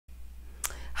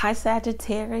Hi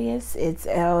Sagittarius, it's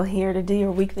Elle here to do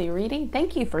your weekly reading.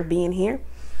 Thank you for being here.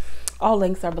 All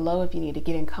links are below if you need to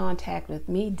get in contact with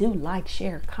me. Do like,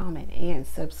 share, comment, and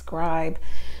subscribe.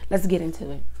 Let's get into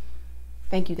it.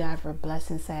 Thank you, God, for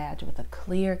blessing Sag with a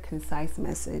clear, concise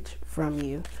message from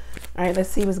you. All right, let's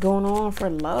see what's going on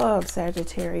for love,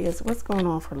 Sagittarius. What's going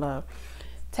on for love?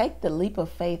 Take the leap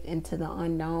of faith into the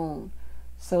unknown.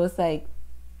 So it's like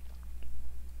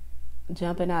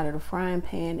jumping out of the frying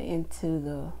pan into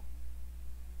the,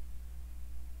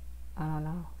 I don't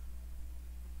know.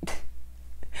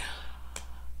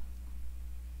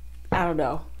 I don't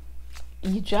know.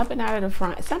 You jumping out of the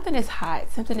front. Something is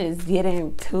hot. Something is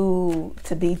getting to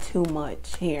be too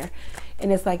much here.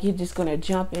 And it's like you're just going to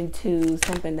jump into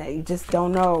something that you just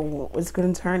don't know what it's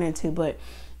going to turn into. But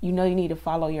you know you need to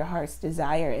follow your heart's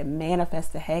desire and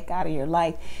manifest the heck out of your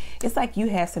life. It's like you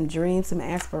have some dreams, some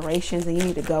aspirations, and you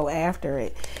need to go after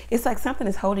it. It's like something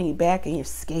is holding you back and you're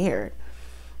scared.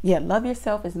 Yeah, love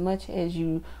yourself as much as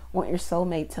you want your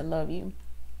soulmate to love you.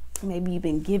 Maybe you've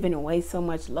been giving away so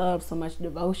much love, so much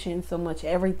devotion, so much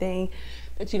everything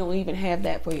that you don't even have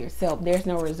that for yourself. There's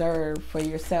no reserve for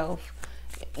yourself.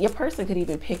 Your person could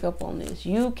even pick up on this.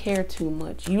 You care too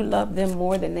much. You love them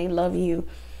more than they love you.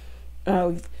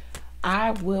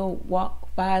 I will walk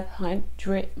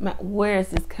 500 miles. Where is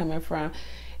this coming from?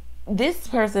 This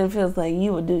person feels like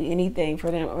you would do anything for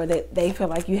them, or that they feel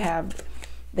like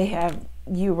they have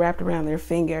you wrapped around their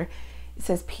finger. It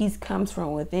says peace comes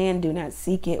from within. Do not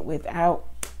seek it without.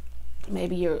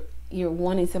 Maybe you're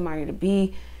wanting somebody to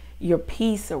be your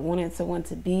peace, or wanting someone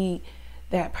to be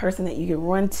that person that you can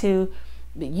run to.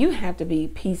 But you have to be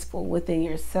peaceful within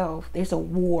yourself. There's a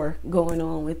war going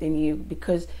on within you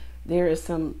because there is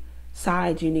some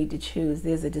sides you need to choose.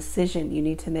 There's a decision you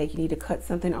need to make. You need to cut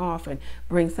something off and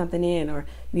bring something in, or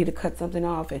you need to cut something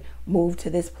off and move to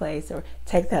this place, or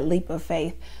take that leap of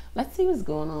faith. Let's see what's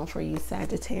going on for you,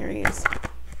 Sagittarius.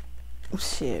 Oh,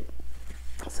 shit.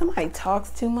 Somebody talks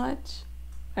too much.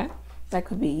 Okay? That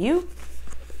could be you.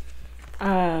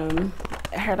 I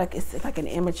heard like it's like an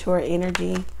immature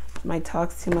energy. Somebody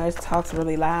talks too much, talks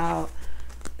really loud,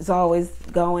 is always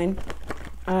going.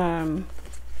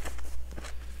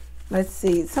 Let's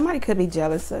see. Somebody could be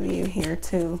jealous of you here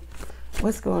too.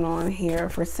 What's going on here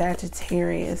for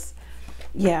Sagittarius?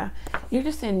 Yeah, you're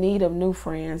just in need of new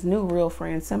friends, new real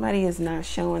friends. Somebody is not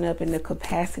showing up in the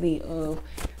capacity of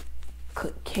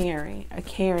caring, a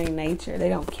caring nature. They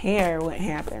don't care what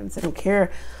happens. They don't care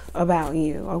about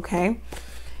you, okay?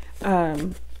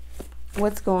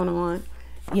 What's going on?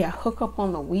 Yeah, hook up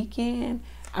on the weekend.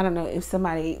 I don't know if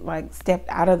somebody like stepped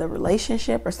out of the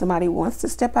relationship, or somebody wants to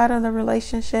step out of the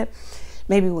relationship.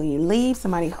 Maybe when you leave,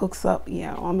 somebody hooks up,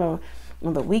 yeah, on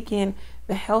the weekend.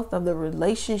 The health of the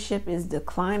relationship is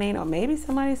declining, or maybe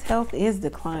somebody's health is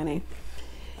declining.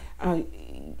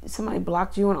 Somebody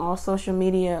blocked you on all social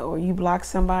media, or you blocked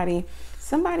somebody.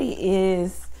 Somebody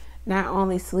is not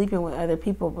only sleeping with other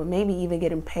people, but maybe even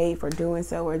getting paid for doing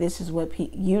so, or this is what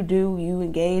you do. You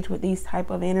engage with these type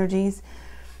of energies.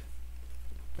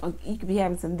 You could be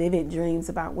having some vivid dreams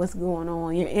about what's going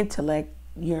on. Your intellect,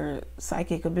 your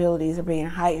psychic abilities are being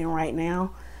heightened right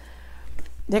now.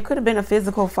 There could have been a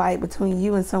physical fight between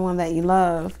you and someone that you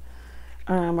love,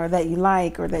 or that you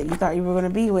like, or that you thought you were going to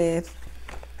be with.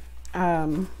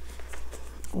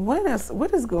 What else?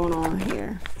 What is going on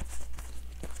here?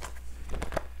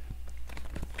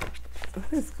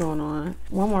 What is going on?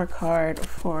 One more card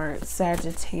for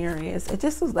Sagittarius. It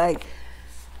just was like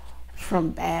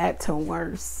from bad to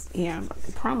worse. Yeah,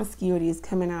 promiscuity is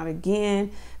coming out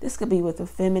again. This could be with a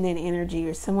feminine energy,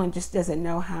 or someone just doesn't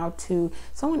know how to.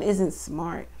 Someone isn't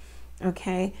smart,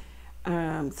 okay?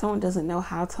 Someone doesn't know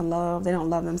how to love. They don't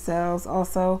love themselves.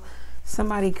 Also,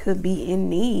 somebody could be in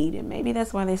need, and maybe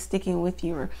that's why they're sticking with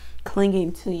you or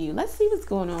clinging to you. Let's see what's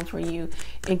going on for you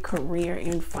in career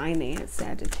and finance,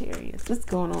 Sagittarius. What's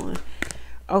going on?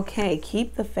 Okay,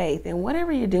 keep the faith. And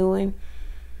whatever you're doing,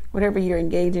 whatever you're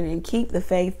engaging in, keep the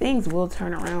faith. Things will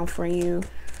turn around for you,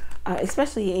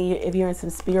 especially if you're in some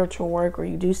spiritual work, or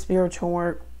you do spiritual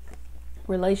work.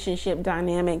 Relationship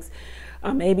dynamics,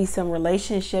 maybe some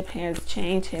relationship has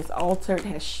changed, has altered,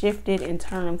 has shifted in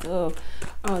terms of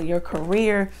your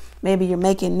career. Maybe you're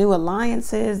making new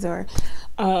alliances, or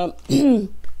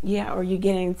yeah, or you're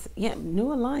getting, yeah,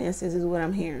 new alliances is what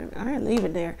I'm hearing. All right, leave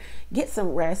it there. Get some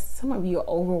rest. Some of you are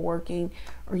overworking,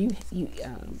 or you're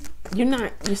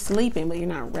sleeping, but you're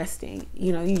not resting.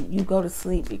 You know, you go to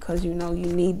sleep because you know you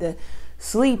need the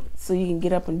sleep so you can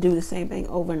get up and do the same thing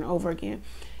over and over again.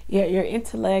 Yeah, your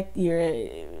intellect, your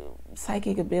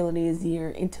psychic abilities,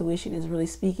 your intuition is really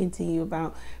speaking to you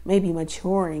about maybe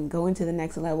maturing, going to the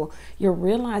next level. You're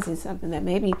realizing something that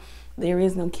maybe there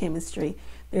is no chemistry.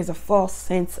 There's a false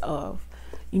sense of.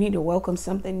 You need to welcome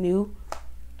something new,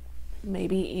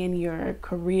 maybe in your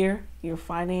career, your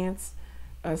finance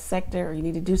sector, or you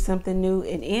need to do something new.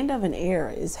 An end of an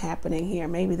era is happening here.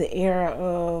 Maybe the era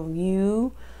of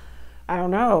you, I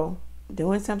don't know,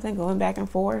 doing something, going back and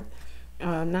forth,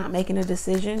 not making a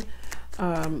decision.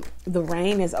 The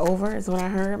reign is over is what I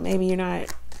heard. Maybe you're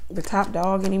not the top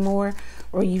dog anymore,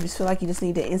 or you just feel like you just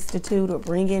need to institute or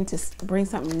bring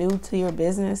something new to your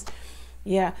business.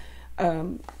 Yeah.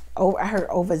 I heard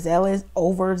overzealous,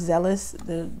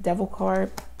 the devil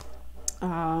card.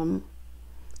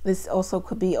 This also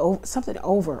could be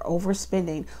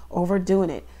overspending, overdoing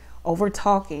it, over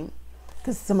talking,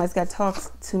 because somebody's got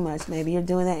talked too much. Maybe you're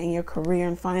doing that in your career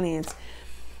and finance.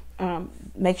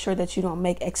 Make sure that you don't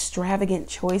make extravagant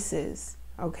choices.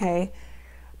 Okay.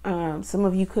 Some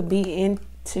of you could be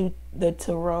into the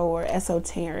tarot or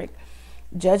esoteric.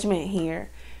 Judgment here.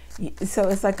 So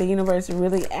it's like the universe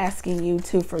really asking you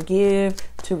to forgive,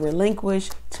 to relinquish,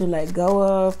 to let go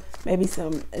of maybe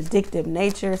some addictive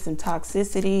nature, some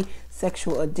toxicity,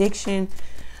 sexual addiction.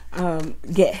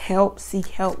 Get help, seek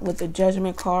help with the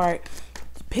Judgment card.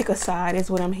 Pick a side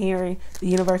is what I'm hearing. The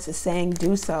universe is saying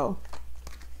do so.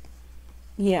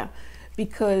 Yeah,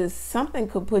 because something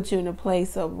could put you in a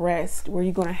place of rest where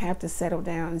you're going to have to settle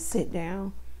down and sit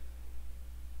down.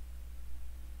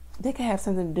 They could have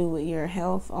something to do with your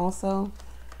health also.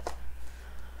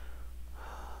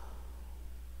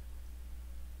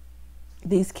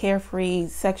 These carefree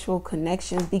sexual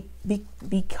connections,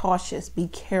 be cautious, be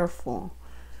careful,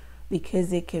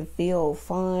 because it can feel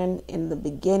fun in the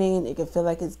beginning. It can feel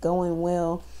like it's going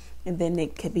well, and then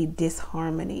it could be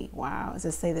disharmony. Wow. As I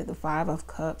say that the 5 of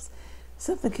Cups,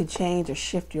 something could change or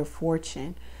shift your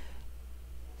fortune.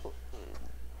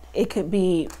 It could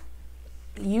be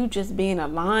you just being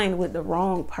aligned with the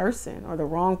wrong person or the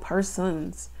wrong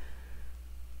persons.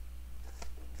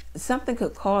 Something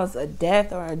could cause a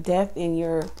death or a death in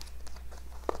your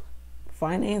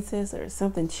finances, or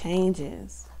something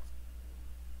changes.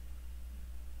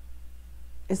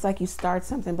 It's like you start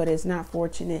something, but it's not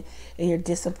fortunate, and you're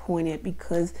disappointed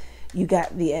because you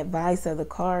got the advice of the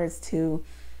cards to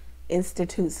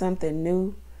institute something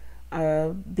new.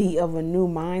 Be of a new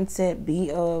mindset,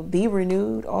 be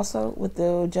renewed also with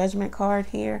the Judgment card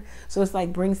here. So it's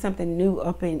like bring something new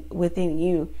up within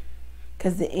you,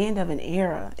 because the end of an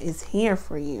era is here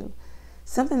for you.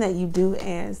 Something that you do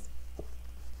as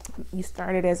you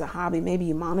started as a hobby, maybe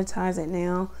you monetize it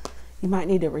now. You might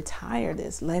need to retire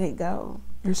this, let it go.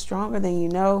 You're stronger than you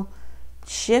know.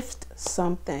 Shift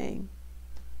something,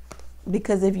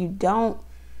 because if you don't,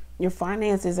 your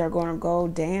finances are going to go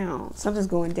down. Something's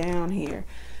going down here.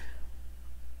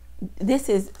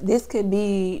 This could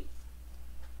be,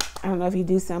 I don't know if you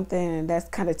do something that's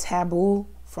kind of taboo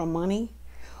for money,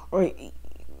 or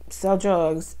sell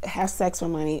drugs, have sex for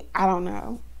money. I don't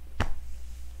know.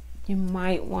 You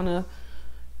might want to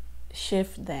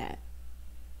shift that.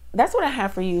 That's what I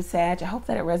have for you, Sag. I hope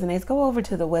that it resonates. Go over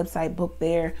to the website, book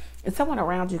there. And someone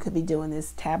around you could be doing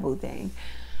this taboo thing.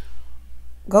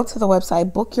 Go to the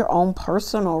website, book your own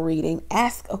personal reading.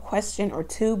 Ask a question or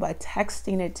two by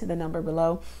texting it to the number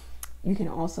below. You can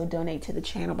also donate to the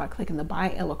channel by clicking the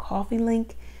Buy Ella Coffee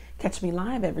link. Catch me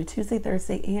live every Tuesday,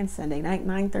 Thursday, and Sunday night,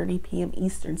 9:30 p.m.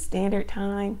 Eastern Standard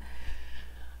Time.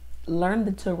 Learn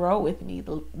the tarot with me.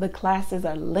 The classes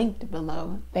are linked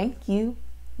below. Thank you.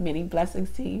 Many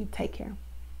blessings to you. Take care.